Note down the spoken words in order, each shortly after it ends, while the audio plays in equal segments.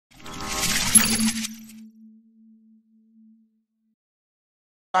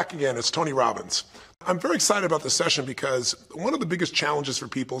Back again, it's Tony Robbins. I'm very excited about this session because one of the biggest challenges for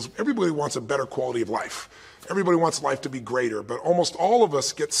people is everybody wants a better quality of life. Everybody wants life to be greater, but almost all of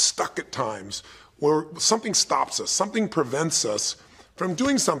us get stuck at times where something stops us, something prevents us from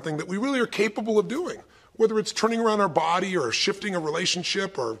doing something that we really are capable of doing. Whether it's turning around our body or shifting a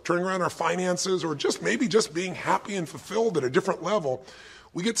relationship or turning around our finances or maybe just being happy and fulfilled at a different level,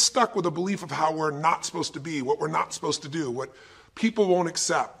 we get stuck with a belief of how we're not supposed to be, what we're not supposed to do, what people won't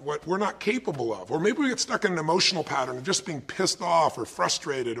accept, what we're not capable of. Or maybe we get stuck in an emotional pattern of just being pissed off or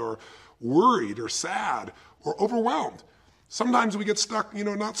frustrated or worried or sad or overwhelmed. Sometimes we get stuck,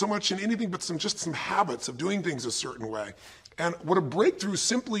 not so much in anything but some habits of doing things a certain way. And what a breakthrough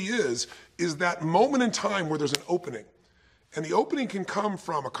simply is that moment in time where there's an opening. And the opening can come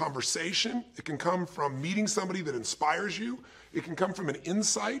from a conversation. It can come from meeting somebody that inspires you. It can come from an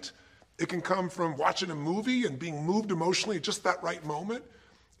insight. It can come from watching a movie and being moved emotionally at just that right moment.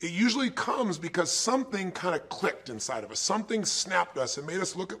 It usually comes because something kind of clicked inside of us. Something snapped us and made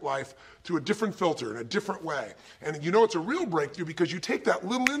us look at life through a different filter in a different way. And it's a real breakthrough because you take that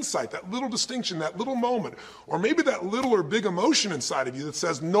little insight, that little distinction, that little moment, or maybe that little or big emotion inside of you that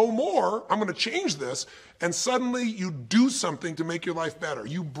says, no more, I'm going to change this. And suddenly you do something to make your life better.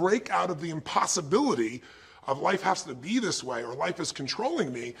 You break out of the impossibility of life has to be this way or life is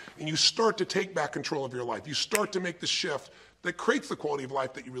controlling me, and you start to take back control of your life. You start to make the shift that creates the quality of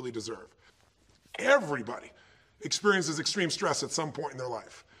life that you really deserve. Everybody experiences extreme stress at some point in their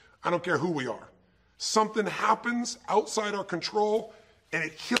life. I don't care who we are. Something happens outside our control and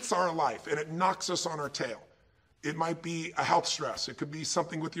it hits our life and it knocks us on our tail. It might be a health stress. It could be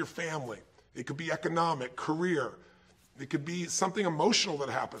something with your family. It could be economic, career. It could be something emotional that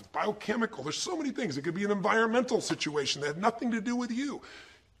happens, biochemical. There's so many things. It could be an environmental situation that had nothing to do with you.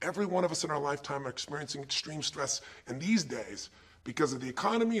 Every one of us in our lifetime are experiencing extreme stress. And these days, because of the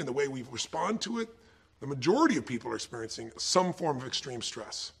economy and the way we respond to it, the majority of people are experiencing some form of extreme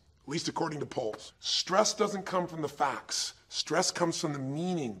stress, at least according to polls. Stress doesn't come from the facts. Stress comes from the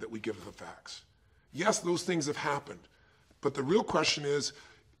meaning that we give to the facts. Yes, those things have happened. But the real question is,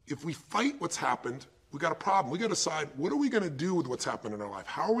 if we fight what's happened, we got a problem. We got to decide, what are we going to do with what's happened in our life?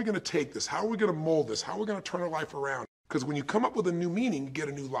 How are we going to take this? How are we going to mold this? How are we going to turn our life around? Because when you come up with a new meaning, you get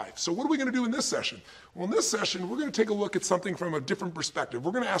a new life. So what are we going to do in this session? Well, in this session, we're going to take a look at something from a different perspective.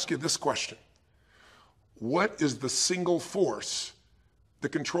 We're going to ask you this question. What is the single force that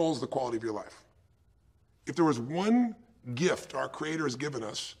controls the quality of your life? If there was one gift our Creator has given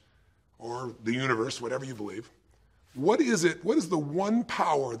us, or the universe, whatever you believe, what is it? What is the one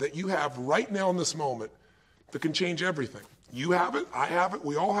power that you have right now in this moment that can change everything? You have it, I have it,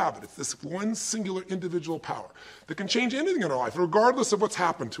 we all have it. It's this one singular individual power that can change anything in our life, regardless of what's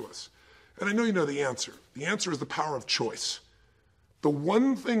happened to us. And I know you know the answer. The answer is the power of choice. The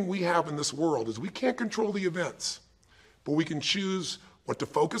one thing we have in this world is we can't control the events, but we can choose what to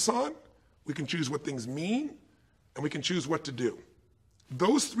focus on, we can choose what things mean, and we can choose what to do.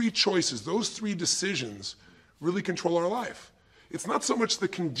 Those three choices, those three decisions really control our life. It's not so much the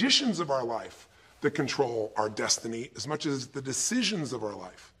conditions of our life that control our destiny as much as the decisions of our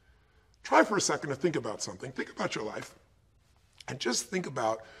life. Try for a second to think about something. Think about your life and just think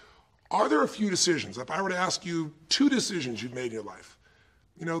about, are there a few decisions? If I were to ask you 2 decisions you've made in your life,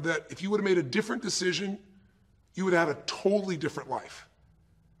 that if you would have made a different decision, you would have had a totally different life.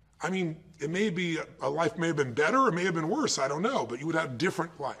 I mean, it may be, a life may have been better or may have been worse, I don't know, but you would have a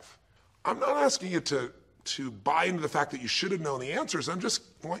different life. I'm not asking you to buy into the fact that you should have known the answers. I just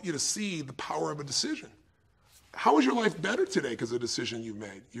want you to see the power of a decision. How is your life better today because of a decision you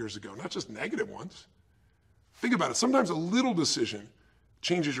made years ago, not just negative ones? Think about it. Sometimes a little decision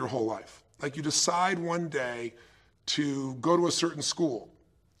changes your whole life. Like you decide one day to go to a certain school,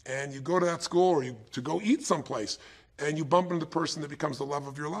 and you go to that school or to go eat someplace, and you bump into the person that becomes the love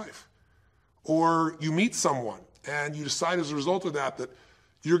of your life. Or you meet someone, and you decide as a result of that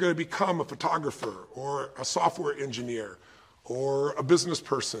you're going to become a photographer or a software engineer or a business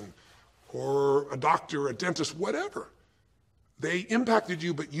person or a doctor, a dentist, whatever. They impacted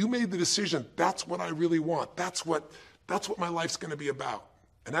you, but you made the decision, that's what I really want. That's what my life's going to be about.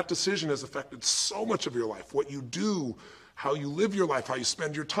 And that decision has affected so much of your life, what you do, how you live your life, how you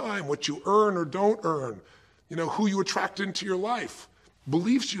spend your time, what you earn or don't earn, who you attract into your life,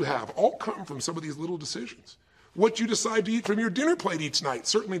 beliefs you have, all come from some of these little decisions. What you decide to eat from your dinner plate each night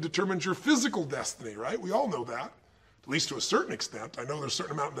certainly determines your physical destiny, right? We all know that, at least to a certain extent. I know there's a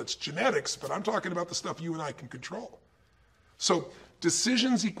certain amount that's genetics, but I'm talking about the stuff you and I can control. So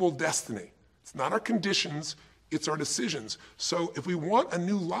decisions equal destiny. It's not our conditions, it's our decisions. So if we want a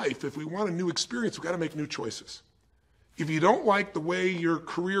new life, if we want a new experience, we've got to make new choices. If you don't like the way your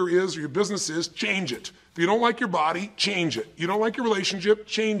career is or your business is, change it. If you don't like your body, change it. You don't like your relationship,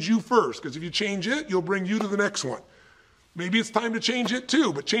 change you first, because if you change it, you'll bring you to the next one. Maybe it's time to change it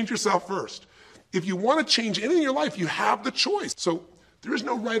too, but change yourself first. If you want to change anything in your life, you have the choice. So there is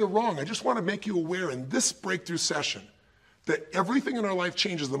no right or wrong. I just want to make you aware in this breakthrough session that everything in our life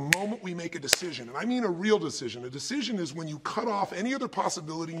changes the moment we make a decision. And I mean a real decision. A decision is when you cut off any other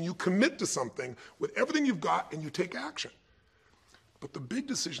possibility and you commit to something with everything you've got and you take action. But the big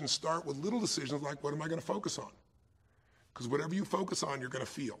decisions start with little decisions like, what am I going to focus on? Because whatever you focus on, you're going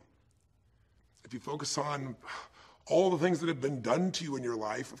to feel. If you focus on all the things that have been done to you in your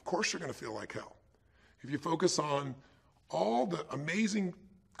life, of course you're going to feel like hell. If you focus on all the amazing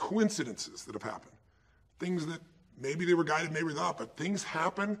coincidences that have happened, things that maybe they were guided, maybe not, but things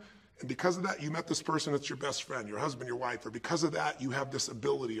happen, and because of that, you met this person that's your best friend, your husband, your wife, or because of that, you have this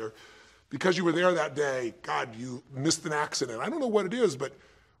ability, or because you were there that day, God, you missed an accident. I don't know what it is, but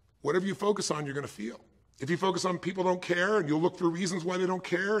whatever you focus on, you're going to feel. If you focus on people don't care, and you'll look for reasons why they don't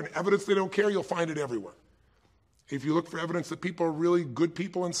care, and evidence they don't care, you'll find it everywhere. If you look for evidence that people are really good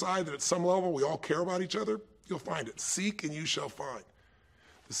people inside, that at some level we all care about each other, you'll find it. Seek and you shall find.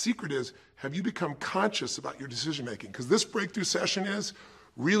 The secret is, have you become conscious about your decision making? Because this breakthrough session is,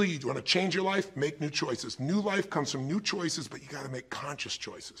 really, you want to change your life, make new choices. New life comes from new choices, but you got to make conscious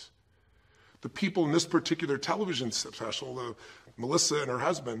choices. The people in this particular television special, Melissa and her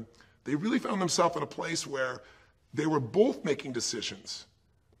husband, they really found themselves in a place where they were both making decisions,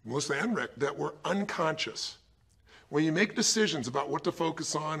 Melissa and Rick, that were unconscious. When you make decisions about what to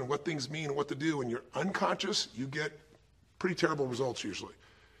focus on and what things mean and what to do, and you're unconscious, you get pretty terrible results usually.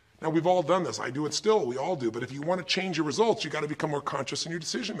 Now, we've all done this. I do it still. We all do. But if you want to change your results, you got to become more conscious in your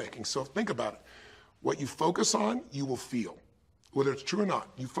decision making. So think about it. What you focus on, you will feel, whether it's true or not.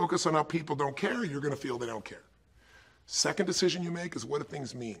 You focus on how people don't care, you're going to feel they don't care. Second decision you make is, what do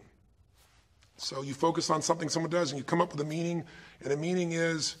things mean? So you focus on something someone does and you come up with a meaning, and the meaning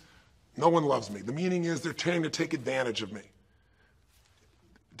is, no one loves me. The meaning is they're trying to take advantage of me.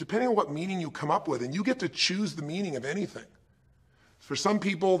 Depending on what meaning you come up with, and you get to choose the meaning of anything. For some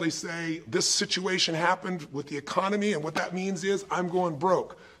people, they say, this situation happened with the economy, and what that means is I'm going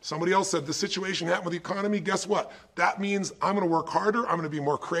broke. Somebody else said, the situation happened with the economy, guess what? That means I'm going to work harder, I'm going to be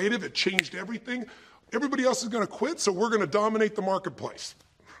more creative, it changed everything. Everybody else is going to quit, so we're going to dominate the marketplace.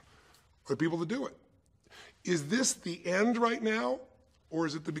 For people to do it. Is this the end right now, or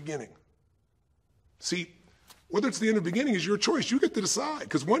is it the beginning? See, whether it's the end or beginning is your choice. You get to decide,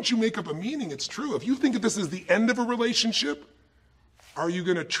 because once you make up a meaning, it's true. If you think that this is the end of a relationship, are you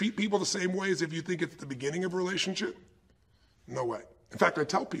going to treat people the same way as if you think it's the beginning of a relationship? No way. In fact, I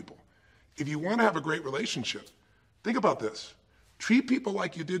tell people, if you want to have a great relationship, think about this. Treat people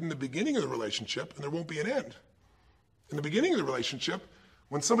like you did in the beginning of the relationship, and there won't be an end. In the beginning of the relationship,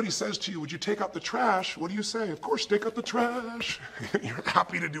 when somebody says to you, would you take out the trash? What do you say? Of course, take out the trash. You're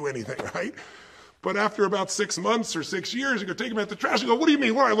happy to do anything, right? But after about 6 months or 6 years, you go take them out the trash. You go, what do you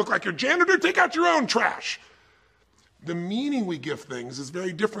mean? What, I look like your janitor? Take out your own trash. The meaning we give things is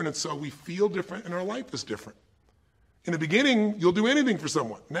very different, and so we feel different, and our life is different. In the beginning, you'll do anything for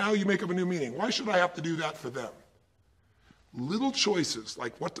someone. Now you make up a new meaning. Why should I have to do that for them? Little choices,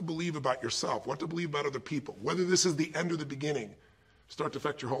 like what to believe about yourself, what to believe about other people, whether this is the end or the beginning, start to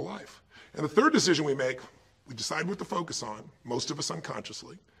affect your whole life. And the third decision we make, we decide what to focus on, most of us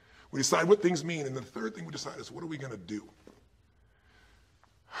unconsciously. We decide what things mean, and the third thing we decide is, what are we going to do?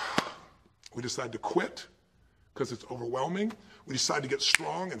 We decide to quit because it's overwhelming. We decide to get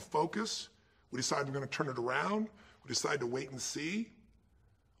strong and focus. We decide we're going to turn it around. We decide to wait and see.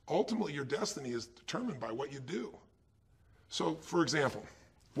 Ultimately, your destiny is determined by what you do. So, for example,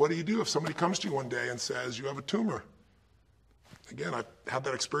 what do you do if somebody comes to you one day and says, you have a tumor? Again, I've had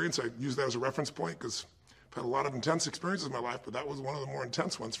that experience. I use that as a reference point because I've had a lot of intense experiences in my life, but that was one of the more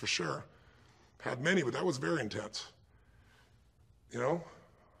intense ones for sure. Had many, but that was very intense. You know,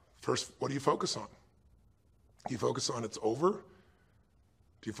 first, what do you focus on? Do you focus on it's over?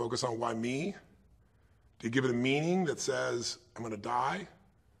 Do you focus on why me? Do you give it a meaning that says, I'm going to die?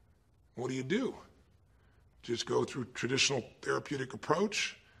 What do? Do you just go through traditional therapeutic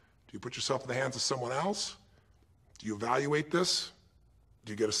approach? Do you put yourself in the hands of someone else? Do you evaluate this?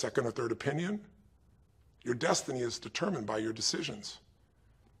 Do you get a second or third opinion? Your destiny is determined by your decisions.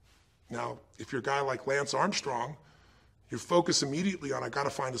 Now, if you're a guy like Lance Armstrong, you focus immediately on, I got to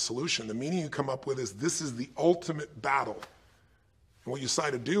find a solution. The meaning you come up with is, this is the ultimate battle. And what you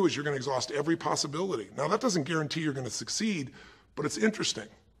decide to do is you're going to exhaust every possibility. Now, that doesn't guarantee you're going to succeed, but it's interesting.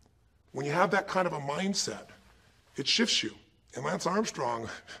 When you have that kind of a mindset, it shifts you. And Lance Armstrong,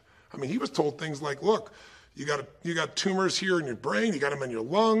 I mean, he was told things like, look, You got tumors here in your brain, you got them in your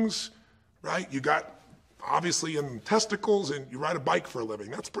lungs, right? You got obviously in testicles, and you ride a bike for a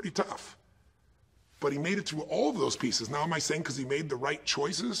living. That's pretty tough. But he made it through all of those pieces. Now, am I saying because he made the right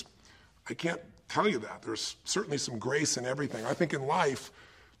choices? I can't tell you that. There's certainly some grace in everything. I think in life,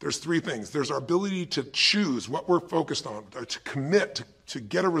 there's three things. There's our ability to choose what we're focused on, or to commit, to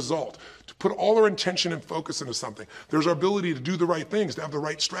get a result, to put all our intention and focus into something. There's our ability to do the right things, to have the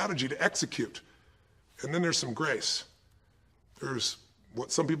right strategy, to execute. And then there's some grace. There's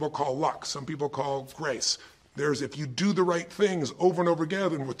what some people call luck, some people call grace. There's if you do the right things over and over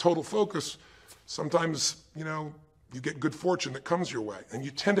again and with total focus, sometimes, you get good fortune that comes your way. And you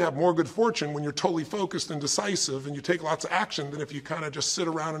tend to have more good fortune when you're totally focused and decisive and you take lots of action than if you kind of just sit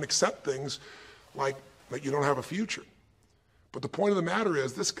around and accept things like you don't have a future. But the point of the matter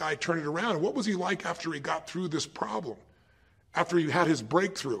is this guy turned it around. And what was he like after he got through this problem? After he had his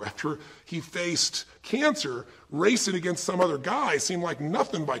breakthrough, after he faced cancer, racing against some other guy seemed like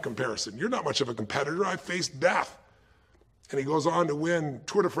nothing by comparison. You're not much of a competitor. I faced death. And he goes on to win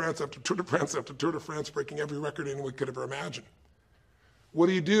Tour de France after Tour de France after Tour de France, breaking every record anyone could ever imagine. What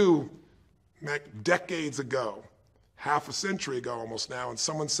do you do decades ago, half a century ago almost now, and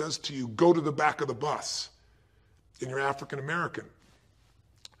someone says to you, go to the back of the bus, and you're African American?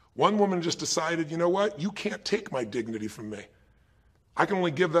 One woman just decided, you know what? You can't take my dignity from me. I can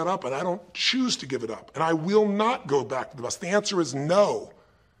only give that up, and I don't choose to give it up. And I will not go back to the bus. The answer is no.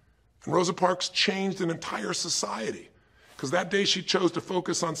 And Rosa Parks changed an entire society. Because that day she chose to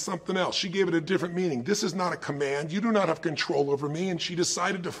focus on something else. She gave it a different meaning. This is not a command. You do not have control over me. And she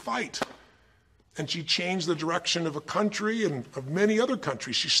decided to fight. And she changed the direction of a country and of many other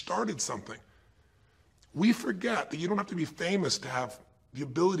countries. She started something. We forget that you don't have to be famous to have the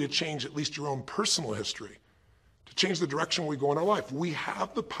ability to change at least your own personal history, to change the direction we go in our life. We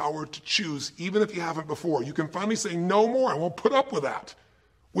have the power to choose, even if you haven't before. You can finally say, no more, I won't put up with that,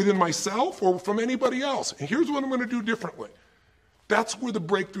 within myself or from anybody else. And here's what I'm going to do differently. That's where the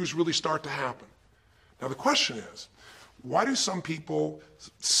breakthroughs really start to happen. Now the question is, why do some people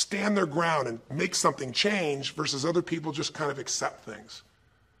stand their ground and make something change versus other people just kind of accept things?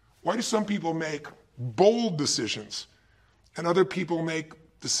 Why do some people make bold decisions and other people make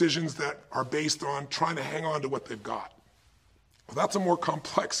decisions that are based on trying to hang on to what they've got? Well, that's a more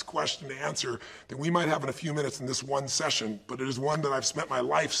complex question to answer than we might have in a few minutes in this one session, but it is one that I've spent my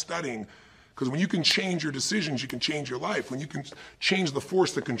life studying, because when you can change your decisions, you can change your life. When you can change the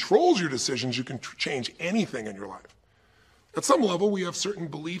force that controls your decisions, you can change anything in your life. At some level, we have certain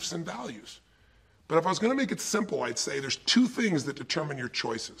beliefs and values. But if I was going to make it simple, I'd say there's two things that determine your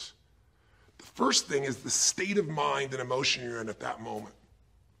choices. The first thing is the state of mind and emotion you're in at that moment.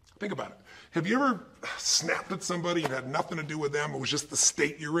 Think about it. Have you ever snapped at somebody and had nothing to do with them? It was just the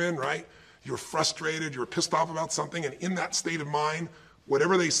state you're in, right? You were frustrated, you were pissed off about something, and in that state of mind,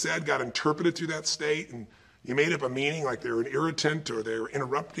 whatever they said got interpreted through that state, and you made up a meaning like they were an irritant or they were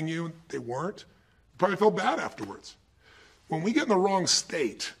interrupting you. They weren't. You probably felt bad afterwards. When we get in the wrong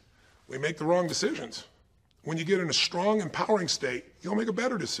state, we make the wrong decisions. When you get in a strong, empowering state, you'll make a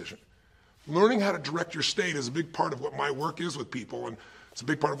better decision. Learning how to direct your state is a big part of what my work is with people, and it's a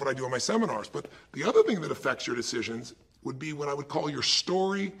big part of what I do in my seminars. But the other thing that affects your decisions would be what I would call your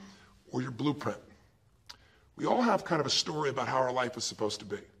story or your blueprint. We all have kind of a story about how our life is supposed to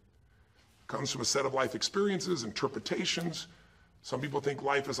be. It comes from a set of life experiences, interpretations. Some people think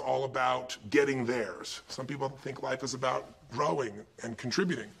life is all about getting theirs. Some people think life is about growing and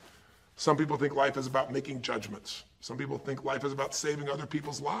contributing. Some people think life is about making judgments. Some people think life is about saving other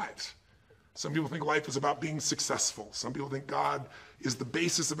people's lives. Some people think life is about being successful. Some people think God is the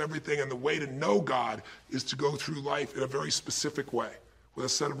basis of everything, and the way to know God is to go through life in a very specific way with a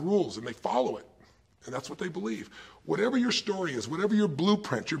set of rules, and they follow it. And that's what they believe. Whatever your story is, whatever your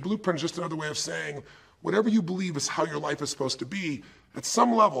blueprint is just another way of saying whatever you believe is how your life is supposed to be, at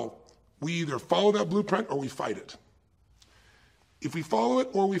some level, we either follow that blueprint or we fight it. If we follow it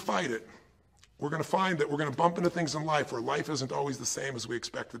or we fight it, we're going to find that we're going to bump into things in life where life isn't always the same as we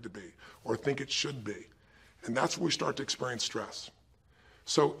expect it to be or think it should be. And that's where we start to experience stress.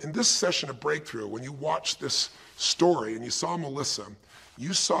 So in this session of Breakthrough, when you watched this story and you saw Melissa,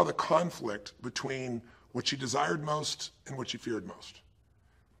 you saw the conflict between what she desired most and what she feared most.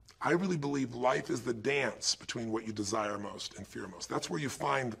 I really believe life is the dance between what you desire most and fear most. That's where you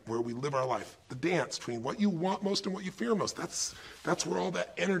find where we live our life, the dance between what you want most and what you fear most. That's where all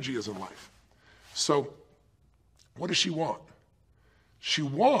that energy is in life. So what does she want? She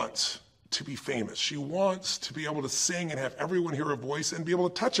wants to be famous. She wants to be able to sing and have everyone hear her voice and be able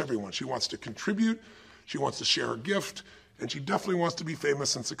to touch everyone. She wants to contribute. She wants to share her gift. And she definitely wants to be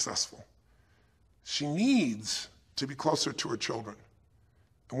famous and successful. She needs to be closer to her children.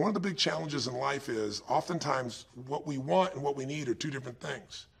 And one of the big challenges in life is oftentimes what we want and what we need are two different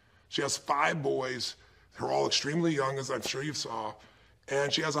things. She has 5 boys. They're all extremely young, as I'm sure you saw.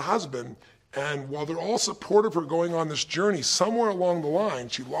 And she has a husband. And while they're all supportive of her going on this journey, somewhere along the line,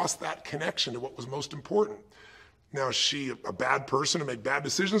 she lost that connection to what was most important. Now, is she a bad person to make bad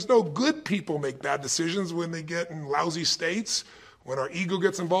decisions? No, good people make bad decisions when they get in lousy states, when our ego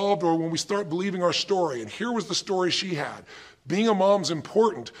gets involved, or when we start believing our story. And here was the story she had. Being a mom's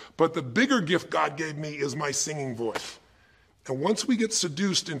important, but the bigger gift God gave me is my singing voice. And once we get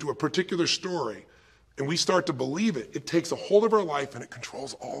seduced into a particular story and we start to believe it, it takes a hold of our life and it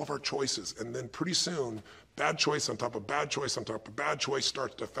controls all of our choices. And then pretty soon, bad choice on top of bad choice on top of bad choice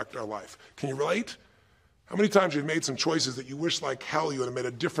starts to affect our life. Can you relate? How many times you've made some choices that you wish like hell you would have made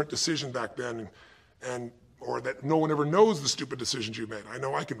a different decision back then, or that no one ever knows the stupid decisions you made? I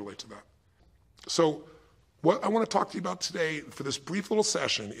know I can relate to that. So what I want to talk to you about today for this brief little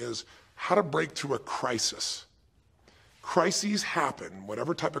session is how to break through a crisis. Crises happen,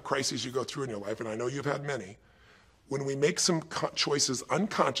 whatever type of crises you go through in your life, and I know you've had many, when we make some choices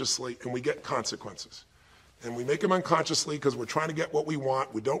unconsciously and we get consequences. And we make them unconsciously because we're trying to get what we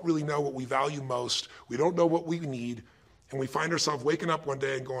want. We don't really know what we value most. We don't know what we need. And we find ourselves waking up one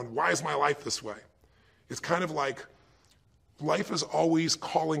day and going, why is my life this way? It's kind of like life is always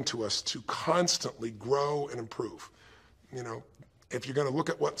calling to us to constantly grow and improve. You know, if you're going to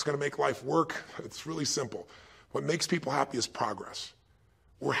look at what's going to make life work, it's really simple. What makes people happy is progress.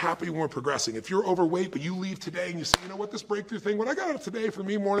 We're happy when we're progressing. If you're overweight, but you leave today and you say, you know what, this breakthrough thing, what I got out of today for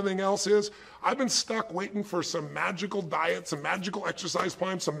me more than anything else is, I've been stuck waiting for some magical diet, some magical exercise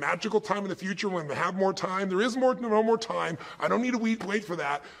plan, some magical time in the future when we have more time. There is no more time. I don't need to wait for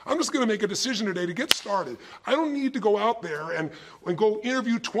that. I'm just going to make a decision today to get started. I don't need to go out there and go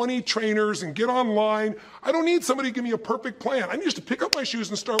interview 20 trainers and get online. I don't need somebody to give me a perfect plan. I need just to pick up my shoes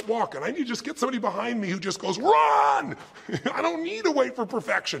and start walking. I need to just get somebody behind me who just goes, run! I don't need to wait for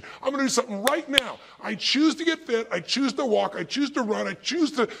perfection. I'm going to do something right now. I choose to get fit. I choose to walk. I choose to run. I choose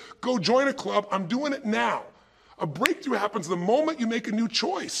to go join a club. I'm doing it now. A breakthrough happens the moment you make a new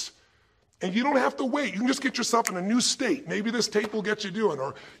choice. And you don't have to wait. You can just get yourself in a new state. Maybe this tape will get you doing.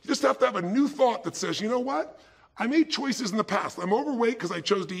 Or you just have to have a new thought that says, you know what? I made choices in the past. I'm overweight because I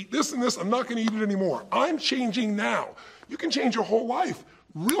chose to eat this and this. I'm not going to eat it anymore. I'm changing now. You can change your whole life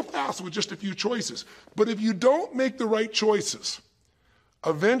real fast with just a few choices. But if you don't make the right choices,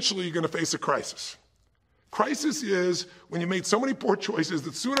 eventually you're going to face a crisis. Crisis is when you made so many poor choices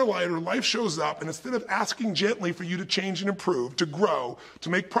that sooner or later life shows up, and instead of asking gently for you to change and improve, to grow, to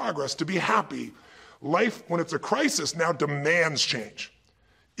make progress, to be happy, life, when it's a crisis, now demands change.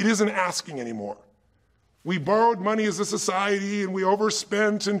 It isn't asking anymore. We borrowed money as a society and we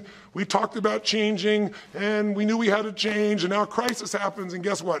overspent and we talked about changing and we knew we had to change, and now a crisis happens and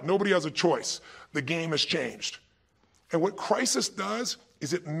guess what? Nobody has a choice. The game has changed. And what crisis does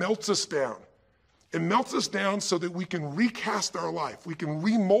is it melts us down. It melts us down so that we can recast our life. We can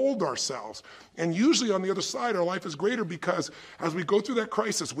remold ourselves. And usually on the other side, our life is greater because as we go through that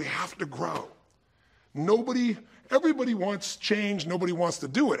crisis, we have to grow. Everybody wants change. Nobody wants to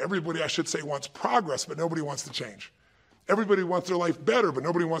do it. Everybody, I should say, wants progress, but nobody wants to change. Everybody wants their life better, but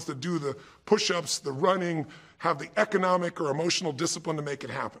nobody wants to do the push-ups, the running, have the economic or emotional discipline to make it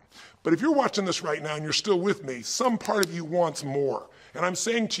happen. But if you're watching this right now and you're still with me, some part of you wants more. And I'm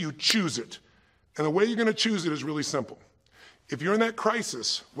saying to you, choose it. And the way you're going to choose it is really simple. If you're in that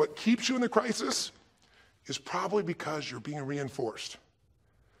crisis, what keeps you in the crisis is probably because you're being reinforced.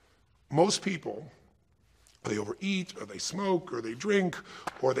 Most people, they overeat, or they smoke, or they drink,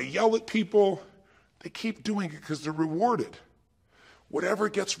 or they yell at people. They keep doing it because they're rewarded. Whatever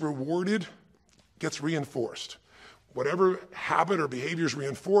gets rewarded gets reinforced. Whatever habit or behavior is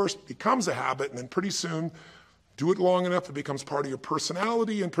reinforced becomes a habit, and then pretty soon, do it long enough, it becomes part of your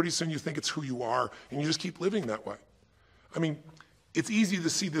personality, and pretty soon you think it's who you are, and you just keep living that way. I mean, it's easy to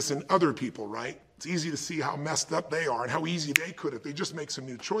see this in other people, right? It's easy to see how messed up they are and how easy they could if they just make some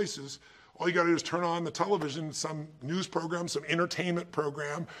new choices. All you got to do is turn on the television, some news program, some entertainment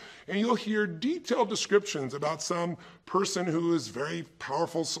program, and you'll hear detailed descriptions about some person who is a very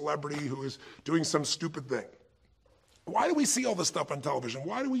powerful celebrity who is doing some stupid thing. Why do we see all this stuff on television?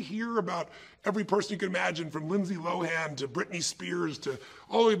 Why do we hear about every person you can imagine, from Lindsay Lohan to Britney Spears to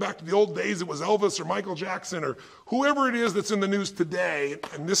all the way back to the old days it was Elvis or Michael Jackson or whoever it is that's in the news today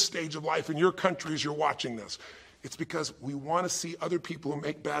in this stage of life in your country as you're watching this? It's because we want to see other people who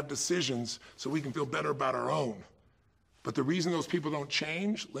make bad decisions so we can feel better about our own. But the reason those people don't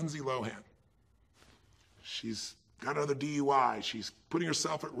change, Lindsay Lohan, she's got another DUI. She's putting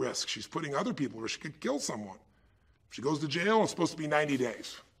herself at risk. She's putting other people at risk. She could kill someone. She goes to jail, it's supposed to be 90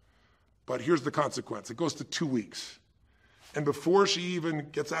 days. But here's the consequence. It goes to 2 weeks. And before she even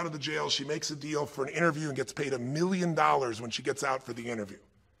gets out of the jail, she makes a deal for an interview and gets paid $1 million when she gets out for the interview.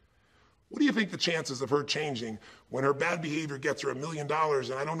 What do you think the chances of her changing when her bad behavior gets her $1 million,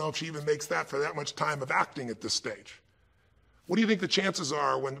 and I don't know if she even makes that for that much time of acting at this stage? What do you think the chances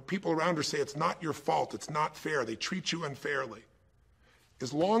are when people around her say it's not your fault, it's not fair, they treat you unfairly?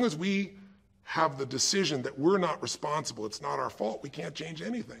 As long as we have the decision that we're not responsible, it's not our fault, we can't change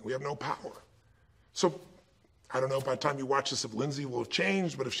anything. We have no power. So I don't know if by the time you watch this if Lindsay will have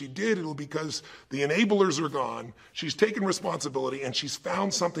changed, but if she did, it'll be because the enablers are gone, she's taken responsibility, and she's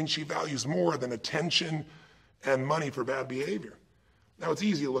found something she values more than attention and money for bad behavior. Now, it's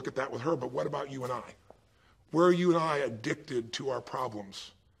easy to look at that with her, but what about you and I? Where are you and I addicted to our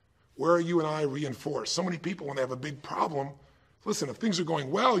problems? Where are you and I reinforced? So many people, when they have a big problem, listen, if things are going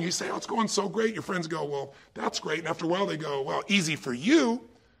well, you say, oh, it's going so great. Your friends go, well, that's great. And after a while, they go, well, easy for you.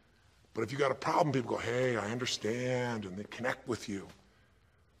 But if you got a problem, people go, hey, I understand, and they connect with you.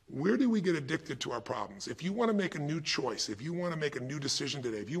 Where do we get addicted to our problems? If you want to make a new choice, if you want to make a new decision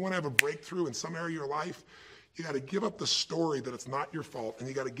today, if you want to have a breakthrough in some area of your life, you got to give up the story that it's not your fault, and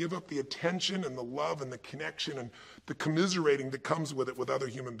you got to give up the attention and the love and the connection and the commiserating that comes with it with other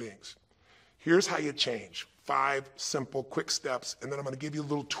human beings. Here's how you change. 5 simple, quick steps, and then I'm going to give you a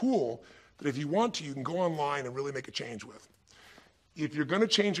little tool that if you want to, you can go online and really make a change with. If you're going to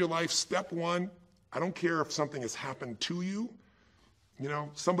change your life, step 1, I don't care if something has happened to you. You know,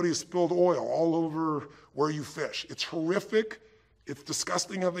 somebody has spilled oil all over where you fish. It's horrific. It's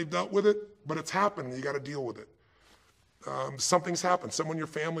disgusting how they've dealt with it, but it's happened and you got to deal with it. Something's happened. Someone in your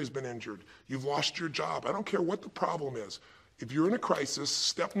family's been injured. You've lost your job. I don't care what the problem is. If you're in a crisis,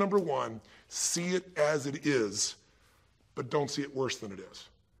 step number 1, see it as it is, but don't see it worse than it is.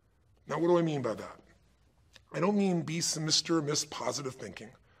 Now, what do I mean by that? I don't mean be Mr. or Miss positive thinking.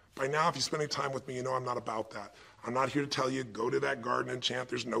 By now, if you spend any time with me, you know I'm not about that. I'm not here to tell you, go to that garden and chant,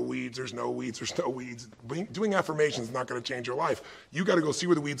 there's no weeds, there's no weeds, there's no weeds. Doing affirmations is not going to change your life. You got to go see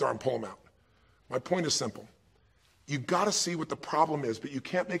where the weeds are and pull them out. My point is simple. You got to see what the problem is, but you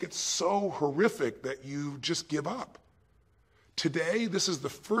can't make it so horrific that you just give up. Today, this is the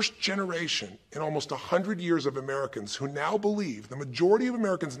first generation in almost 100 years of Americans who now believe, the majority of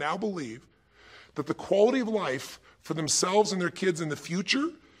Americans now believe, that the quality of life for themselves and their kids in the future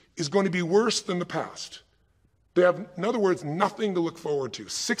is going to be worse than the past. They have, in other words, nothing to look forward to.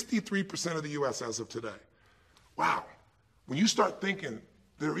 63% of the U.S. as of today. Wow. When you start thinking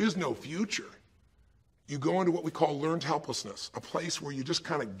there is no future, you go into what we call learned helplessness, a place where you just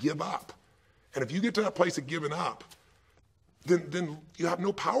kind of give up. And if you get to that place of giving up, then you have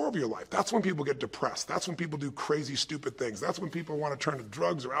no power over your life. That's when people get depressed. That's when people do crazy, stupid things. That's when people want to turn to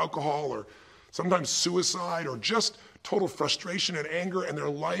drugs or alcohol or sometimes suicide or just total frustration and anger, and their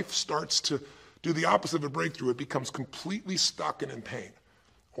life starts to do the opposite of a breakthrough. It becomes completely stuck and in pain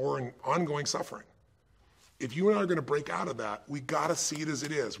or in ongoing suffering. If you and I are going to break out of that, we got to see it as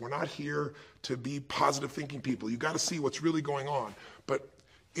it is. We're not here to be positive thinking people. You got to see what's really going on. But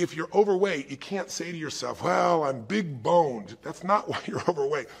if you're overweight, you can't say to yourself, well, I'm big boned. That's not why you're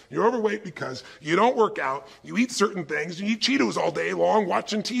overweight. You're overweight because you don't work out, you eat certain things, you eat Cheetos all day long,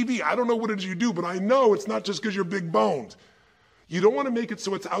 watching TV. I don't know what it is you do, but I know it's not just because you're big boned. You don't want to make it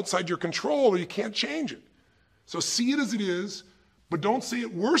so it's outside your control or you can't change it. So see it as it is, but don't see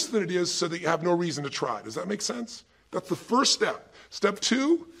it worse than it is so that you have no reason to try. Does that make sense? That's the first step. Step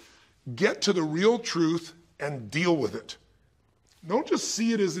 2, get to the real truth and deal with it. Don't just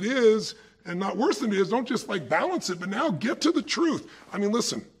see it as it is and not worse than it is. Don't just like balance it, but now get to the truth. I mean,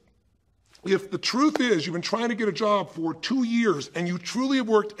 listen, if the truth is you've been trying to get a job for 2 years and you truly have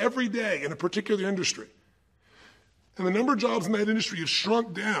worked every day in a particular industry, and the number of jobs in that industry has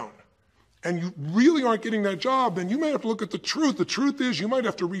shrunk down, and you really aren't getting that job, then you might have to look at the truth. The truth is you might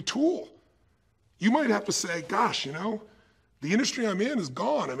have to retool. You might have to say, gosh, you know, the industry I'm in is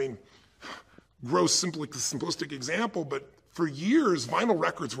gone. I mean, gross, simplistic example, but for years, vinyl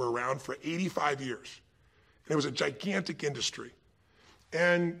records were around for 85 years. And it was a gigantic industry.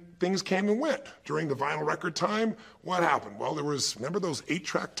 And things came and went. During the vinyl record time, what happened? Well, remember those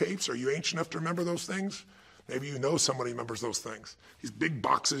 8-track tapes? Are you ancient enough to remember those things? Maybe you know somebody remembers those things. These big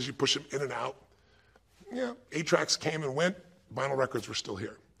boxes, you push them in and out. Yeah, 8-tracks came and went. Vinyl records were still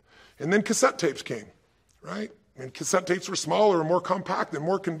here. And then cassette tapes came, right? And cassette tapes were smaller and more compact and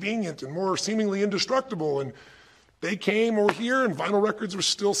more convenient and more seemingly indestructible. And they came over here, and vinyl records were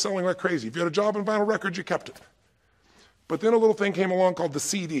still selling like crazy. If you had a job in vinyl records, you kept it. But then a little thing came along called the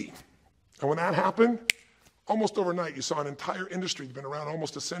CD. And when that happened, Almost overnight, you saw an entire industry that's been around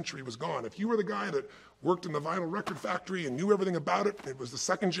almost a century was gone. If you were the guy that worked in the vinyl record factory and knew everything about it, it was the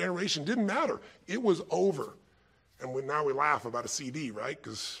second generation, didn't matter. It was over. And now we laugh about a CD, right?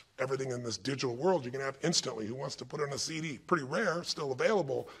 Because everything in this digital world you can have instantly. Who wants to put it on a CD? Pretty rare, still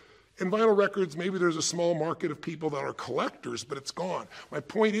available. In vinyl records, maybe there's a small market of people that are collectors, but it's gone. My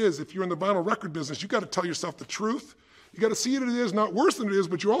point is, if you're in the vinyl record business, you got to tell yourself the truth. You got to see it as it is, not worse than it is,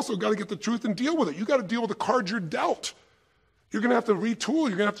 but you also got to get the truth and deal with it. You got to deal with the cards you're dealt. You're going to have to retool.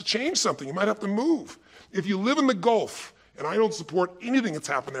 You're going to have to change something. You might have to move. If you live in the Gulf, and I don't support anything that's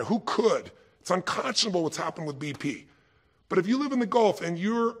happened there, who could? It's unconscionable what's happened with BP. But if you live in the Gulf and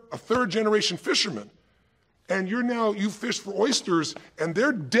you're a third-generation fisherman, and you fish for oysters, and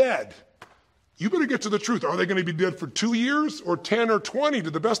they're dead, you better get to the truth. Are they going to be dead for 2 years or 10 or 20 to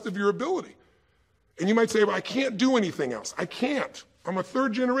the best of your ability? And you might say, well, I can't do anything else. I can't. I'm a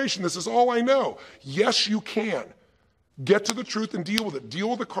third generation. This is all I know. Yes, you can. Get to the truth and deal with it. Deal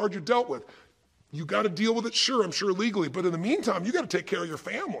with the card you're dealt with. You got to deal with it, sure, I'm sure legally. But in the meantime, you got to take care of your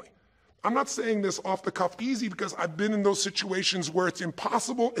family. I'm not saying this off the cuff easy because I've been in those situations where it's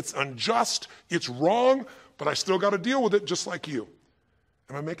impossible, it's unjust, it's wrong, but I still got to deal with it just like you.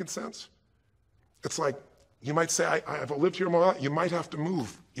 Am I making sense? It's like, you might say, I've lived here my life. You might have to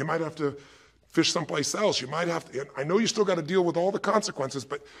move. You might have to fish someplace else. You might have to, I know you still got to deal with all the consequences,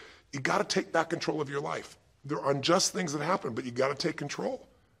 but you got to take back control of your life. There are unjust things that happen, but you got to take control.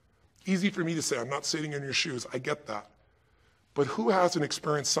 Easy for me to say, I'm not sitting in your shoes. I get that. But who hasn't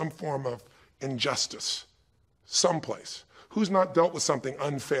experienced some form of injustice someplace? Who's not dealt with something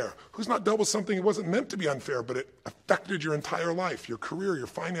unfair? Who's not dealt with something that wasn't meant to be unfair, but it affected your entire life, your career, your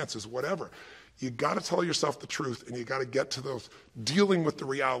finances, whatever? You got to tell yourself the truth, and you got to get to those dealing with the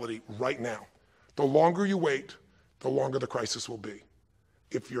reality right now. The longer you wait, the longer the crisis will be.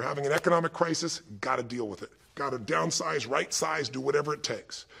 If you're having an economic crisis, got to deal with it. Got to downsize, right size, do whatever it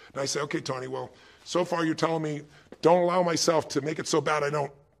takes. And I say, okay, Tony, well, so far you're telling me don't allow myself to make it so bad I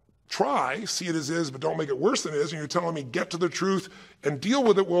don't try, see it as is, but don't make it worse than it is. And you're telling me get to the truth and deal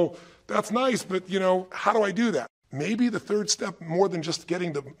with it. Well, that's nice, but how do I do that? Maybe the third step, more than just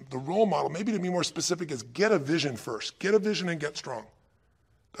getting the role model, maybe to be more specific, is get a vision first. Get a vision and get strong.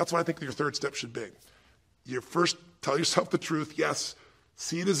 That's what I think your third step should be. You first tell yourself the truth. Yes,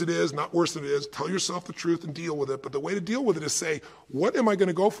 see it as it is, not worse than it is. Tell yourself the truth and deal with it. But the way to deal with it is say, what am I going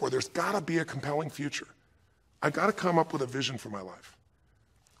to go for? There's got to be a compelling future. I got to come up with a vision for my life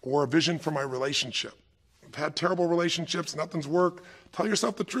or a vision for my relationship. I've had terrible relationships. Nothing's worked. Tell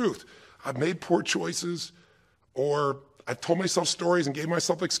yourself the truth. I've made poor choices, or I've told myself stories and gave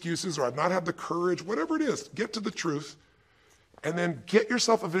myself excuses, or I've not had the courage, whatever it is. Get to the truth. And then get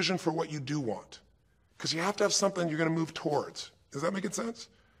yourself a vision for what you do want. Because you have to have something you're going to move towards. Does that make sense?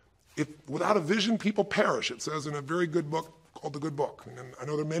 Without a vision, people perish. It says in a very good book called The Good Book. And I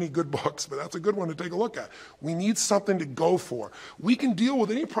know there are many good books, but that's a good one to take a look at. We need something to go for. We can deal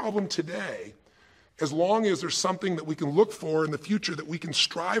with any problem today as long as there's something that we can look for in the future that we can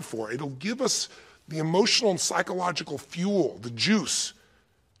strive for. It'll give us the emotional and psychological fuel, the juice,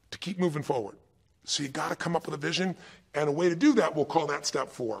 to keep moving forward. So you got to come up with a vision. And a way to do that, we'll call that step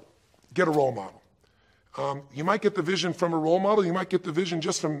 4. Get a role model. You might get the vision from a role model. You might get the vision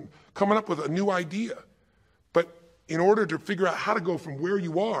just from coming up with a new idea. But in order to figure out how to go from where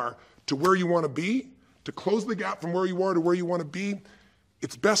you are to where you want to be, to close the gap from where you are to where you want to be,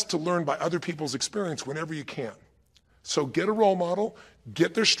 it's best to learn by other people's experience whenever you can. So get a role model,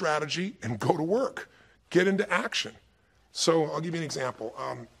 get their strategy, and go to work. Get into action. So I'll give you an example.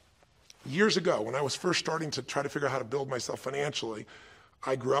 Years ago, when I was first starting to try to figure out how to build myself financially,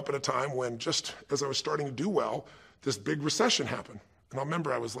 I grew up at a time when, just as I was starting to do well, this big recession happened. And I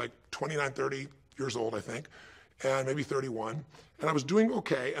remember I was like 29, 30 years old, I think, and maybe 31. And I was doing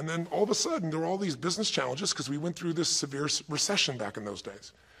okay. And then all of a sudden, there were all these business challenges because we went through this severe recession back in those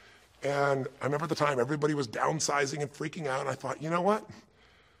days. And I remember at the time, everybody was downsizing and freaking out. And I thought, you know what?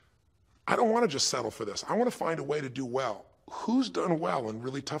 I don't want to just settle for this. I want to find a way to do well. Who's done well in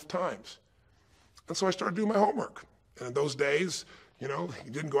really tough times? And so I started doing my homework. And in those days, you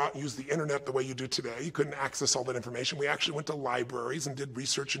didn't go out and use the internet the way you do today. You couldn't access all that information. We actually went to libraries and did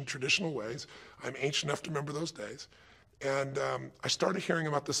research in traditional ways. I'm ancient enough to remember those days. And I started hearing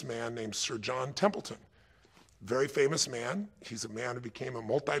about this man named Sir John Templeton. Very famous man. He's a man who became a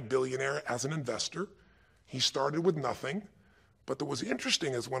multi-billionaire as an investor. He started with nothing. But what was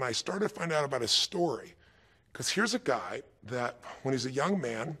interesting is when I started to find out about his story, because here's a guy that when he's a young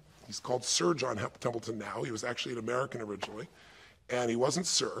man, he's called Sir John Templeton now. He was actually an American originally. And he wasn't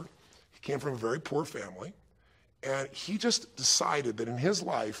Sir. He came from a very poor family. And he just decided that in his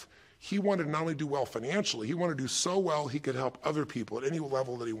life, He wanted to not only do well financially, he wanted to do so well he could help other people at any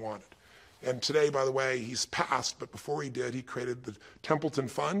level that he wanted. And today, by the way, he's passed, but before he did, he created the Templeton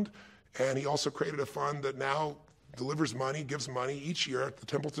Fund, and he also created a fund that now delivers money, gives money each year at the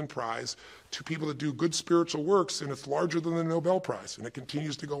Templeton Prize to people that do good spiritual works, and it's larger than the Nobel Prize, and it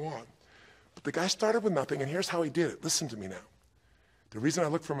continues to go on. But the guy started with nothing, and here's how he did it. Listen to me now. The reason I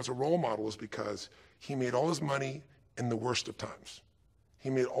look for him as a role model is because he made all his money in the worst of times. He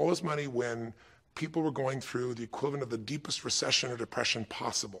made all his money when people were going through the equivalent of the deepest recession or depression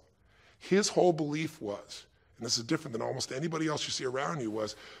possible. His whole belief was, and this is different than almost anybody else you see around you,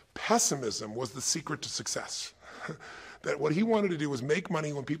 was pessimism was the secret to success. That what he wanted to do was make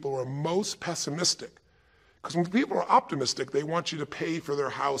money when people were most pessimistic. Because when people are optimistic, they want you to pay for their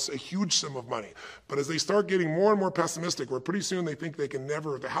house a huge sum of money. But as they start getting more and more pessimistic, where pretty soon they think they can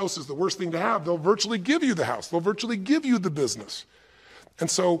never, the house is the worst thing to have, they'll virtually give you the house. They'll virtually give you the business. And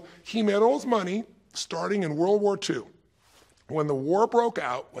so he made all his money starting in World War II. When the war broke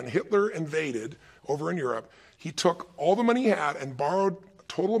out, when Hitler invaded over in Europe, he took all the money he had and borrowed a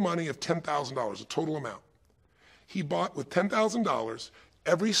total money of $10,000, a total amount. He bought with $10,000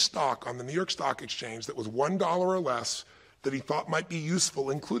 every stock on the New York Stock Exchange that was $1 or less that he thought might be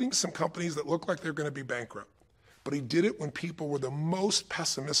useful, including some companies that looked like they're going to be bankrupt. But he did it when people were the most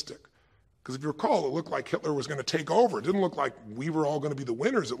pessimistic. Because if you recall, it looked like Hitler was going to take over. It didn't look like we were all going to be the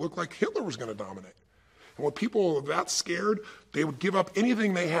winners. It looked like Hitler was going to dominate. And when people were that scared, they would give up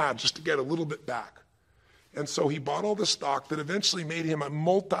anything they had just to get a little bit back. And so he bought all the stock that eventually made him a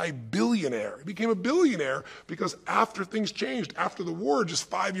multi-billionaire. He became a billionaire because after things changed, after the war, just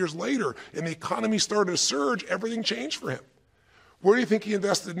 5 years later, and the economy started to surge, everything changed for him. Where do you think he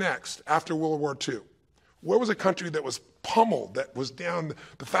invested next after World War II? Where was a country that was pummeled, that was down,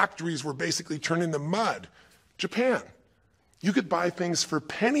 the factories were basically turned into mud? Japan. You could buy things for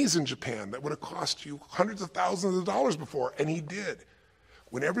pennies in Japan that would have cost you hundreds of thousands of dollars before, and he did.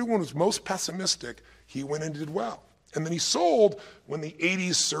 When everyone was most pessimistic, he went and did well. And then he sold when the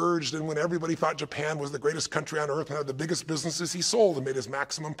 80s surged and when everybody thought Japan was the greatest country on earth and had the biggest businesses. He sold and made his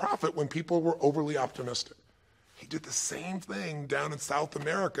maximum profit when people were overly optimistic. He did the same thing down in South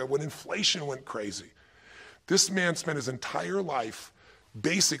America when inflation went crazy. This man spent his entire life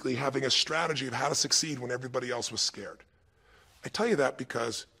basically having a strategy of how to succeed when everybody else was scared. I tell you that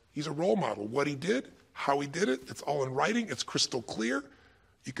because he's a role model. What he did, how he did it, it's all in writing, it's crystal clear.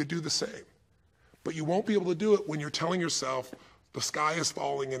 You could do the same. But you won't be able to do it when you're telling yourself the sky is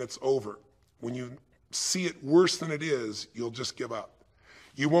falling and it's over. When you see it worse than it is, you'll just give up.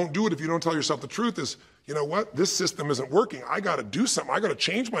 You won't do it if you don't tell yourself the truth is, you know what, this system isn't working. I got to do something. I got to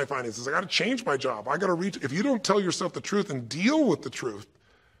change my finances. I got to change my job. I got to reach. If you don't tell yourself the truth and deal with the truth,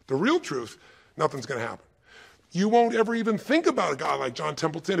 the real truth, nothing's going to happen. You won't ever even think about a guy like John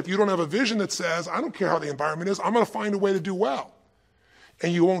Templeton if you don't have a vision that says, I don't care how the environment is, I'm going to find a way to do well.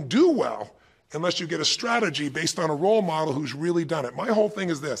 And you won't do well unless you get a strategy based on a role model who's really done it. My whole thing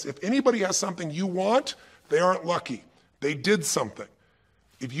is this. If anybody has something you want, they aren't lucky. They did something.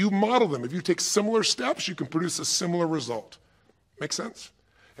 If you model them, if you take similar steps, you can produce a similar result. Make sense?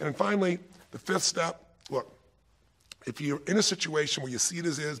 And then finally, the fifth step, look, if you're in a situation where you see it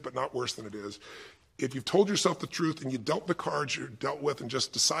as is, but not worse than it is, if you've told yourself the truth and you dealt the cards you're dealt with and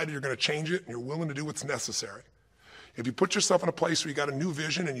just decided you're going to change it and you're willing to do what's necessary, if you put yourself in a place where you got a new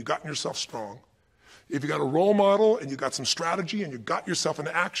vision and you've gotten yourself strong, if you got a role model and you got some strategy and you got yourself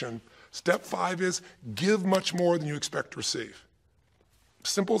into action, step 5 is give much more than you expect to receive.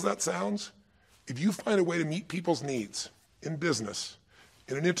 Simple as that sounds, if you find a way to meet people's needs in business,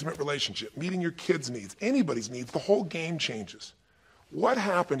 in an intimate relationship, meeting your kids' needs, anybody's needs, the whole game changes. What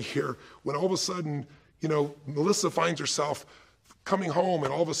happened here when all of a sudden, Melissa finds herself coming home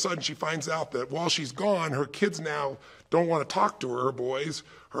and all of a sudden she finds out that while she's gone, her kids now don't want to talk to her, her boys,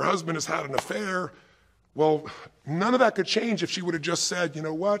 her husband has had an affair. Well, none of that could change if she would have just said, you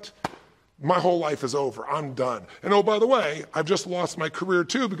know what, my whole life is over, I'm done. And oh, by the way, I've just lost my career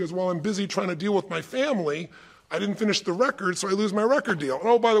too because while I'm busy trying to deal with my family, I didn't finish the record, so I lose my record deal. And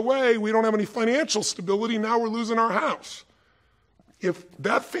oh, by the way, we don't have any financial stability, now we're losing our house. If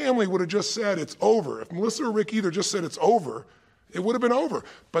that family would have just said it's over, if Melissa or Rick either just said it's over, it would have been over.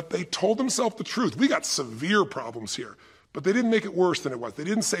 But they told themselves the truth. We got severe problems here, but they didn't make it worse than it was. They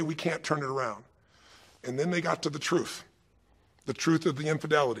didn't say we can't turn it around. And then they got to the truth of the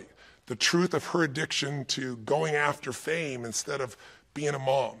infidelity, the truth of her addiction to going after fame instead of being a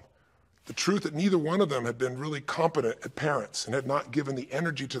mom, the truth that neither one of them had been really competent at parents and had not given the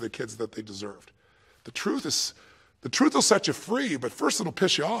energy to the kids that they deserved. The truth will set you free, but first it'll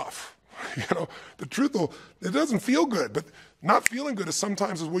piss you off. The truth, it doesn't feel good, but not feeling good is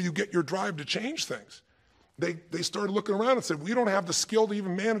sometimes where you get your drive to change things. They started looking around and said, we don't have the skill to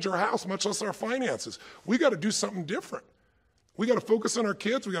even manage our house, much less our finances. We got to do something different. We got to focus on our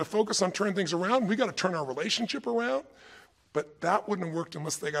kids. We got to focus on turning things around. We got to turn our relationship around. But that wouldn't have worked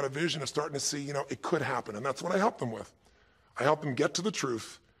unless they got a vision of starting to see, it could happen. And that's what I helped them with. I helped them get to the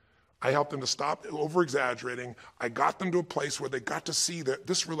truth. I helped them to stop over-exaggerating. I got them to a place where they got to see that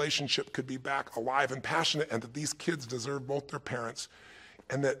this relationship could be back alive and passionate, and that these kids deserve both their parents,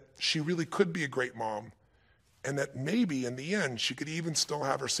 and that she really could be a great mom, and that maybe in the end she could even still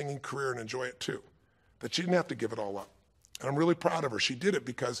have her singing career and enjoy it too, that she didn't have to give it all up. And I'm really proud of her. She did it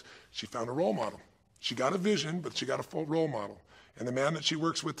because she found a role model. She got a vision, but she got a full role model. And the man that she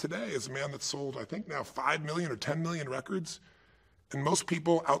works with today is a man that's sold, I think now 5 million or 10 million records. And most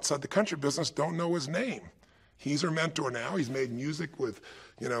people outside the country business don't know his name. He's her mentor now. He's made music with,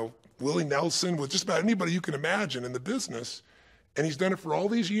 Willie Nelson, with just about anybody you can imagine in the business. And he's done it for all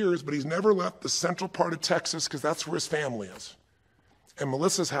these years, but he's never left the central part of Texas because that's where his family is. And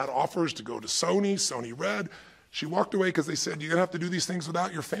Melissa's had offers to go to Sony Red. She walked away because they said, you're going to have to do these things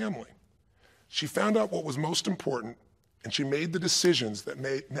without your family. She found out what was most important, and she made the decisions that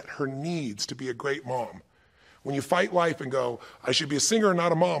met her needs to be a great mom. When you fight life and go, I should be a singer and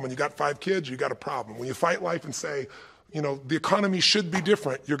not a mom, and you got 5 kids, you got a problem. When you fight life and say, the economy should be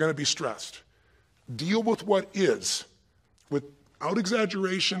different, you're going to be stressed. Deal with what is, without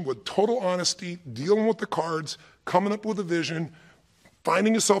exaggeration, with total honesty, dealing with the cards, coming up with a vision,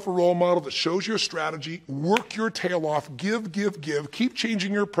 finding yourself a role model that shows your strategy, work your tail off, give, keep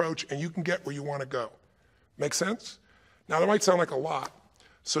changing your approach, and you can get where you want to go. Make sense? Now, that might sound like a lot.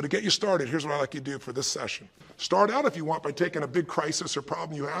 So to get you started, here's what I'd like you to do for this session. Start out, if you want, by taking a big crisis or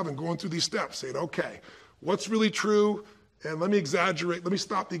problem you have and going through these steps, saying, okay, what's really true? And let me exaggerate. Let me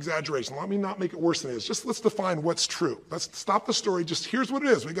stop the exaggeration. Let me not make it worse than it is. Just let's define what's true. Let's stop the story. Just here's what it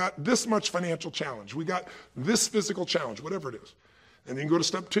is. We got this much financial challenge. We got this physical challenge, whatever it is. And then you go to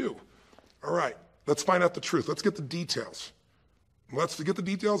step 2. All right, let's find out the truth. Let's get the details. Let's get the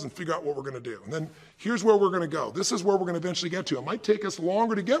details and figure out what we're going to do. And then here's where we're going to go. This is where we're going to eventually get to. It might take us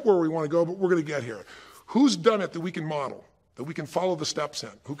longer to get where we want to go, but we're going to get here. Who's done it that we can model, that we can follow the steps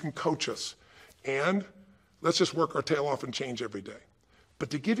in? Who can coach us? And let's just work our tail off and change every day. But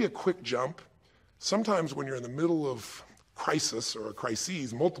to give you a quick jump, sometimes when you're in the middle of crisis or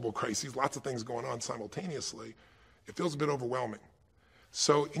crises, multiple crises, lots of things going on simultaneously, it feels a bit overwhelming.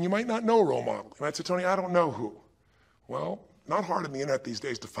 So, and you might not know a role model. You might say, Tony, I don't know who. Well, not hard on the internet these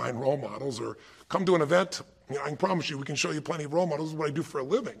days to find role models, or come to an event. I can promise you we can show you plenty of role models. This is what I do for a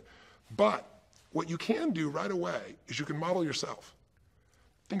living. But what you can do right away is you can model yourself.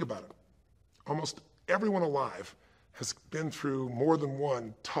 Think about it. Almost everyone alive has been through more than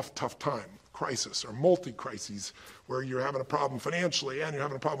one tough time, crisis or multi-crises, where you're having a problem financially and you're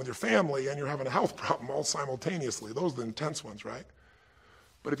having a problem with your family and you're having a health problem all simultaneously. Those are the intense ones, right?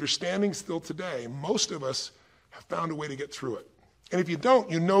 But if you're standing still today, most of us have found a way to get through it. And if you don't,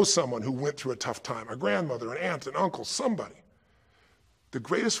 you know someone who went through a tough time, a grandmother, an aunt, an uncle, somebody. The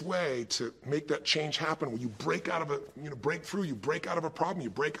greatest way to make that change happen, when you break out of break through, you break out of a problem, you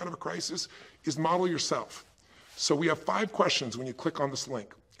break out of a crisis, is model yourself. So we have 5 questions when you click on this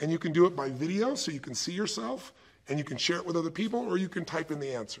link. And you can do it by video so you can see yourself and you can share it with other people, or you can type in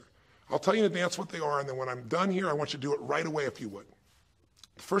the answer. I'll tell you in advance what they are, and then when I'm done here, I want you to do it right away if you would.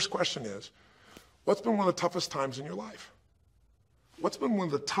 The first question is, what's been one of the toughest times in your life? What's been one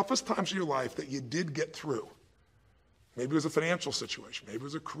of the toughest times in your life that you did get through? Maybe it was a financial situation. Maybe it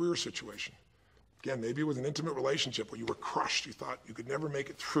was a career situation. Again, maybe it was an intimate relationship where you were crushed. You thought you could never make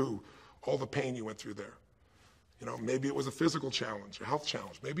it through all the pain you went through there. Maybe it was a physical challenge, a health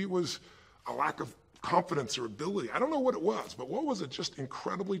challenge. Maybe it was a lack of confidence or ability. I don't know what it was, but what was a just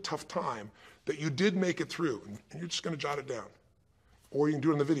incredibly tough time that you did make it through? And you're just going to jot it down. Or you can do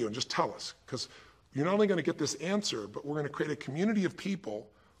it in the video and just tell us. Because you're not only going to get this answer, but we're going to create a community of people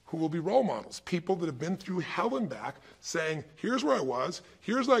who will be role models, people that have been through hell and back, saying, here's where I was,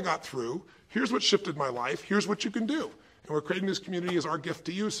 here's what I got through, here's what shifted my life, here's what you can do. And we're creating this community as our gift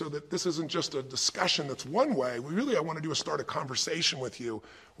to you so that this isn't just a discussion that's one way. I want to do is start a conversation with you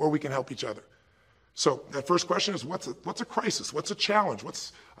where we can help each other. So that first question is, what's a crisis? What's a challenge?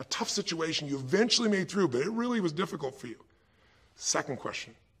 What's a tough situation you eventually made through, but it really was difficult for you? Second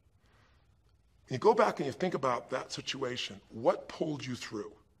question. You go back and you think about that situation. What pulled you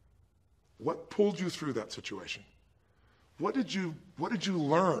through? What pulled you through that situation? What did you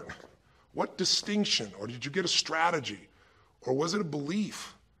learn? What distinction? Or did you get a strategy? Or was it a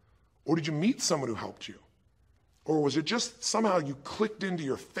belief? Or did you meet someone who helped you? Or was it just somehow you clicked into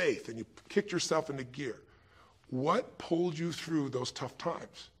your faith and you kicked yourself into gear? What pulled you through those tough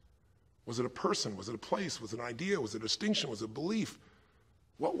times? Was it a person? Was it a place? Was it an idea? Was it a distinction? Was it a belief?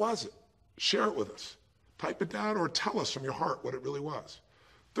 What was it? Share it with us. Type it down or tell us from your heart what it really was.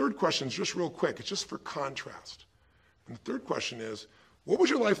 Third question is just real quick. It's just for contrast. And the third question is, what was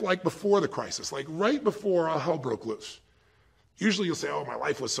your life like before the crisis? Like right before all hell broke loose? Usually you'll say, oh, my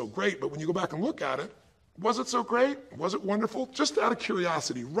life was so great. But when you go back and look at it, was it so great? Was it wonderful? Just out of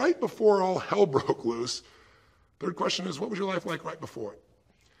curiosity, right before all hell broke loose, third question is, what was your life like right before it?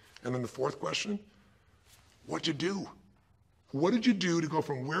 And then the fourth question, what'd you do? What did you do to go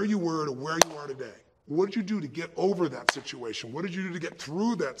from where you were to where you are today? What did you do to get over that situation? What did you do to get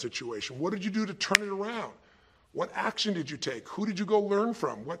through that situation? What did you do to turn it around? What action did you take? Who did you go learn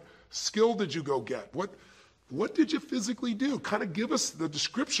from? What skill did you go get? What did you physically do? Kind of give us the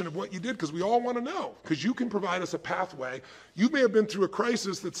description of what you did, because we all want to know, because you can provide us a pathway. You may have been through a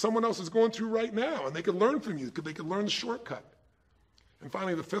crisis that someone else is going through right now, and they could learn from you. They could learn the shortcut. And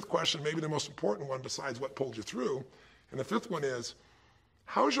finally, the fifth question, maybe the most important one besides what pulled you through, and the fifth one is,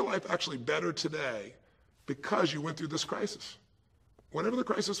 how is your life actually better today because you went through this crisis? Whatever the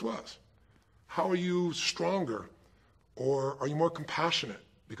crisis was. How are you stronger, or are you more compassionate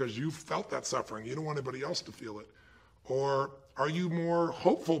because you felt that suffering, you don't want anybody else to feel it? Or are you more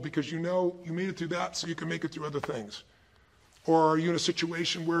hopeful because you know you made it through that so you can make it through other things? Or are you in a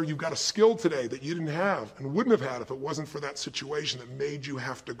situation where you've got a skill today that you didn't have and wouldn't have had if it wasn't for that situation that made you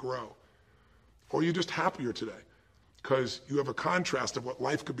have to grow? Or are you just happier today because you have a contrast of what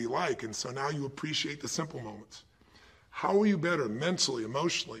life could be like, and so now you appreciate the simple moments? How are you better mentally,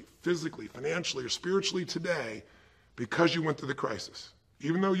 emotionally, physically, financially, or spiritually today because you went through the crisis?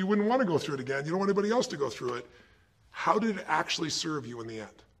 Even though you wouldn't want to go through it again, you don't want anybody else to go through it, how did it actually serve you in the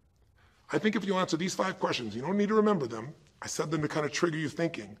end? I think if you answer these 5 questions, you don't need to remember them. I said them to kind of trigger you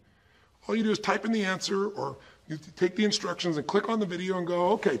thinking. All you do is type in the answer, or you take the instructions and click on the video and go,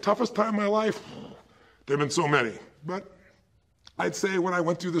 okay, toughest time of my life? There have been so many, but I'd say when I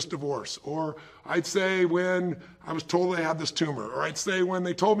went through this divorce, or I'd say when I was told I had this tumor, or I'd say when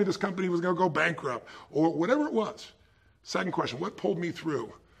they told me this company was going to go bankrupt, or whatever it was. Second question, what pulled me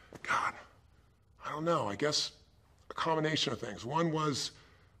through? God, I don't know. I guess a combination of things. One was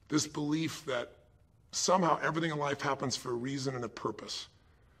this belief that somehow everything in life happens for a reason and a purpose.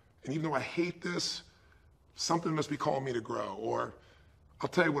 And even though I hate this, something must be calling me to grow. Or I'll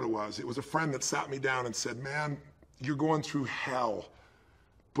tell you what it was. It was a friend that sat me down and said, man, you're going through hell.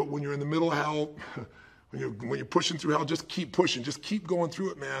 But when you're in the middle of hell, when you're pushing through hell, just keep pushing. Just keep going through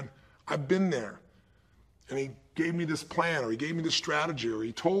it, man. I've been there. And he gave me this plan, or he gave me this strategy, or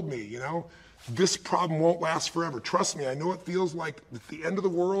he told me, this problem won't last forever. Trust me, I know it feels like it's the end of the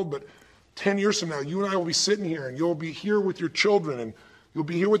world, but 10 years from now, you and I will be sitting here, and you'll be here with your children, and you'll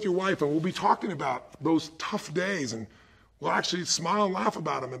be here with your wife, and we'll be talking about those tough days, and we'll actually smile and laugh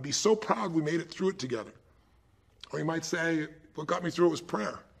about them and be so proud we made it through it together. Or you might say, what got me through it was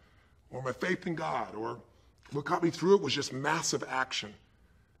prayer, or my faith in God, or what got me through it was just massive action.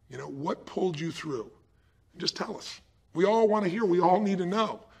 What pulled you through? Just tell us. We all want to hear. We all need to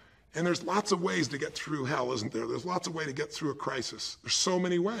know. And there's lots of ways to get through hell, isn't there? There's lots of ways to get through a crisis. There's so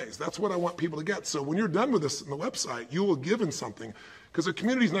many ways. That's what I want people to get. So when you're done with this on the website, you will give in something. Because a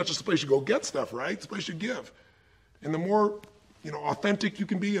community is not just a place you go get stuff, right? It's a place you give. And the more authentic you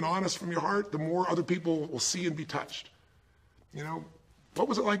can be and honest from your heart, the more other people will see and be touched. What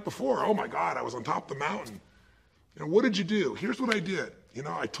was it like before? Oh my God, I was on top of the mountain. What did you do? Here's what I did.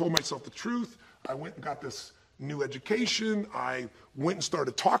 I told myself the truth. I went and got this new education. I went and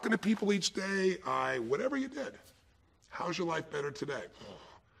started talking to people each day. Whatever you did. How's your life better today?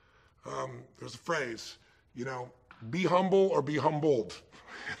 There's a phrase, be humble or be humbled.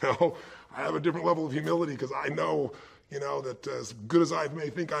 I have a different level of humility because I know, that as good as I may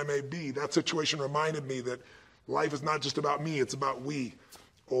think I may be, that situation reminded me that life is not just about me, it's about we.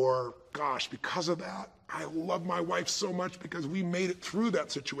 Or, gosh, because of that, I love my wife so much because we made it through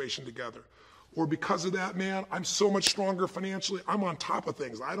that situation together. Or because of that, man, I'm so much stronger financially. I'm on top of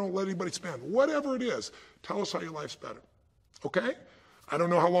things. I don't let anybody spend. Whatever it is, tell us how your life's better. Okay? I don't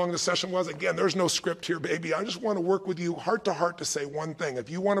know how long the session was. Again, there's no script here, baby. I just want to work with you heart to heart to say one thing. If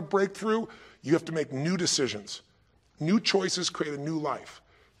you want to break through, you have to make new decisions. New choices create a new life.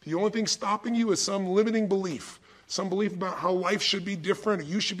 The only thing stopping you is some limiting belief, some belief about how life should be different or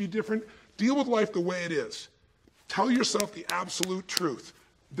you should be different. Deal with life the way it is. Tell yourself the absolute truth.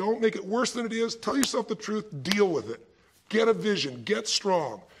 Don't make it worse than it is. Tell yourself the truth. Deal with it. Get a vision. Get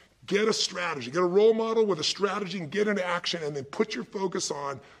strong. get a strategy, get a role model with a strategy and get into action, and then put your focus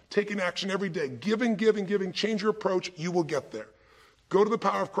on taking action every day. Giving, change your approach, you will get there. Go to the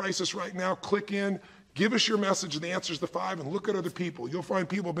Power of Crisis right now, click in, give us your message and the answers to 5, and look at other people. You'll find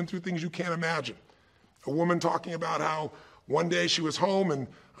people have been through things you can't imagine. A woman talking about how one day she was home and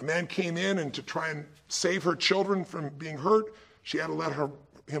a man came in, and to try and save her children from being hurt, she had to let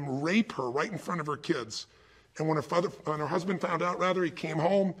him rape her right in front of her kids. And when her husband found out, he came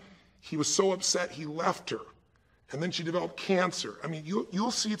home, he was so upset he left her. And then she developed cancer. I mean,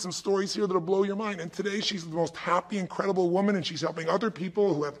 you'll see some stories here that'll blow your mind. And today she's the most happy, incredible woman, and she's helping other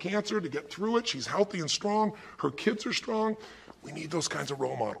people who have cancer to get through it. She's healthy and strong. Her kids are strong. We need those kinds of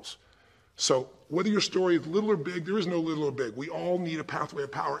role models. So whether your story is little or big, there is no little or big. We all need a pathway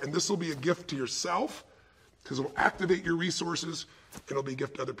of power. And this will be a gift to yourself because it will activate your resources, and it'll be a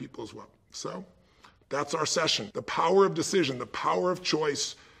gift to other people as well. So that's our session. The power of decision, the power of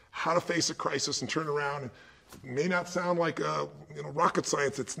choice, how to face a crisis and turn around. It may not sound like rocket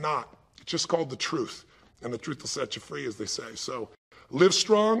science. It's not. It's just called the truth. And the truth will set you free, as they say. So live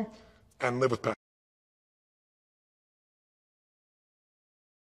strong and live with passion.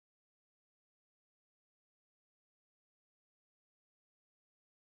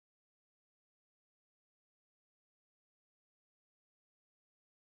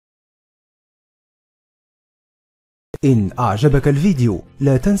 إن أعجبك الفيديو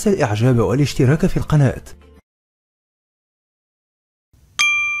لا تنسى الإعجاب والاشتراك في القناة.